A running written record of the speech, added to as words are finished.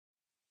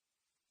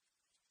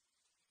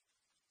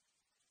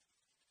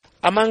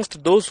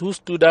Amongst those who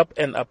stood up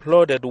and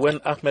applauded when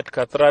Ahmed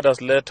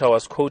Kathrada's letter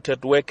was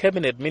quoted were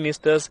cabinet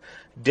ministers,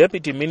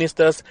 deputy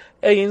ministers,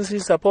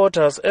 ANC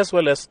supporters as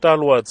well as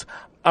stalwarts.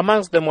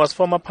 Amongst them was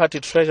former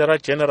party treasurer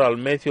General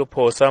Matthew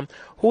Phosa,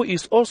 who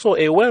is also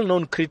a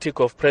well-known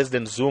critic of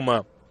President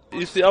Zuma.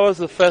 You see, I was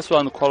the first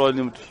one to call on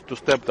him to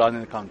step down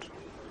in the country.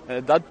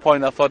 At that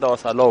point I thought I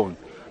was alone.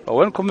 But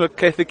when Comrade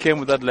Kathy came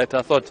with that letter,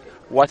 I thought,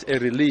 what a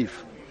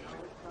relief.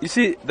 You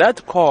see,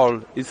 that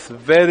call is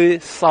very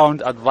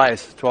sound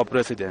advice to our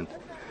president.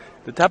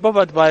 The type of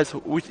advice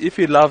which, if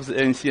he loves the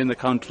ANC in the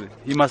country,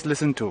 he must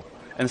listen to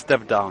and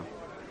step down.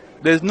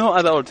 There is no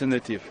other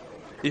alternative.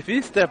 If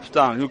he steps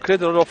down, he'll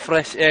create a lot of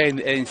fresh air in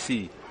the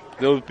ANC.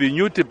 There will be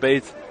new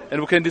debates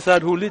and we can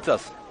decide who leads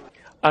us.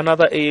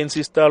 Another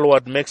ANC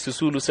stalwart, Max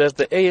Sisulu, says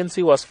the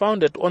ANC was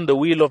founded on the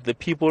will of the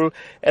people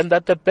and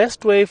that the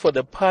best way for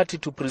the party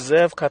to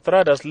preserve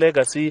Kathrada's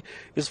legacy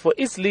is for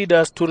its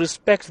leaders to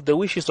respect the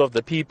wishes of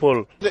the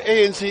people. The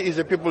ANC is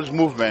a people's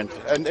movement,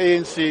 and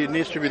ANC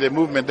needs to be the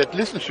movement that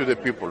listens to the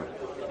people.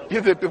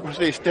 If the people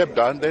say step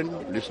down,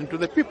 then listen to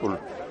the people.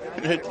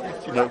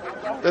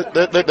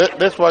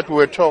 That's what we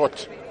were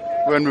taught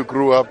when we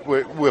grew up.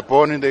 We were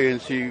born in the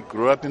ANC,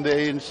 grew up in the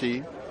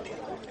ANC.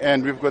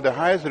 And we've got the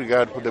highest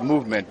regard for the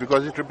movement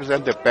because it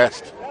represents the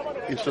best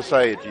in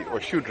society,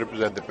 or should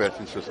represent the best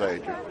in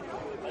society.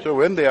 So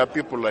when there are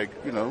people like,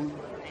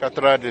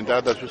 Kathrada and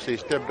others who say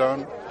step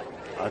down,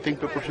 I think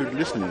people should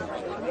listen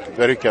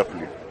very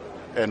carefully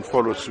and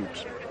follow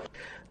suit.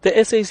 The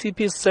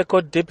SACP's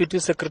second Deputy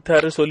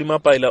Secretary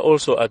Solima Paila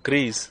also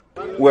agrees.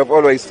 We have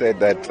always said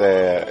that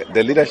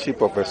the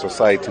leadership of a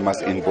society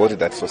must embody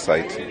that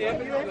society.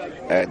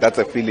 That's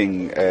a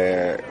feeling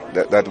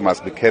that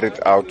must be carried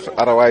out.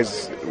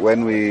 Otherwise,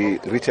 when we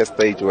reach a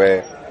stage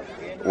where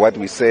what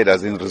we say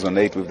doesn't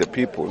resonate with the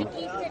people,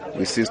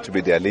 we cease to be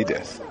their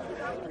leaders.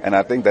 And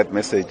I think that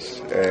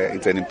message,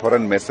 it's an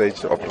important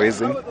message of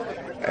raising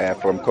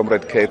from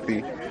Comrade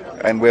Kathy.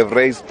 And we have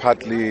raised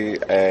partly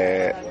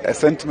a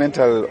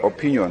sentimental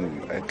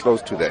opinion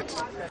close to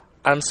that.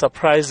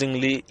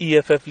 Unsurprisingly,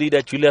 EFF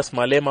leader Julius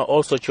Malema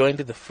also joined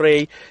the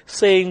fray,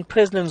 saying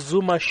President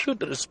Zuma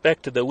should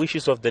respect the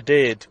wishes of the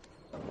dead.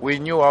 We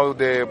knew how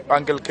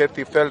Uncle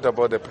Kathy felt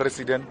about the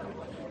president,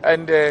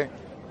 and we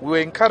were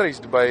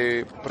encouraged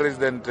by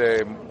President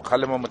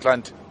Kgalema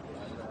Motlanthe,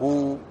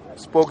 who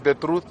spoke the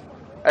truth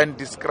and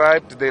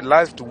described the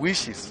last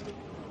wishes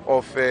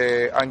of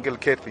Uncle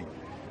Kathy.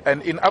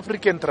 And in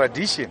African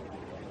tradition,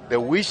 the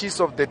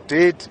wishes of the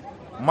dead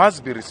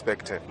must be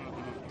respected.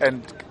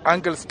 And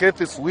Uncle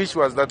Kathy's wish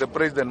was that the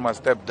president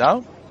must step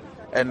down,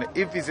 and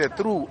if he's a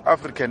true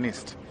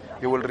Africanist,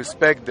 he will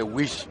respect the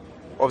wish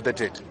of the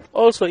dead.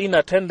 Also in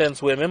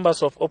attendance were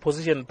members of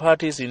opposition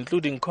parties,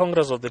 including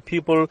Congress of the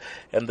People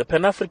and the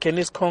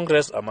Pan-Africanist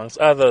Congress, amongst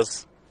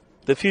others.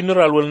 The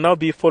funeral will now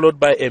be followed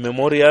by a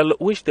memorial,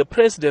 which the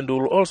president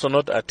will also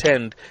not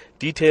attend.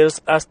 Details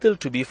are still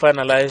to be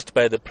finalized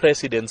by the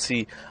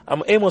presidency.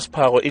 I'm Amos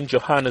Paro in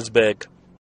Johannesburg.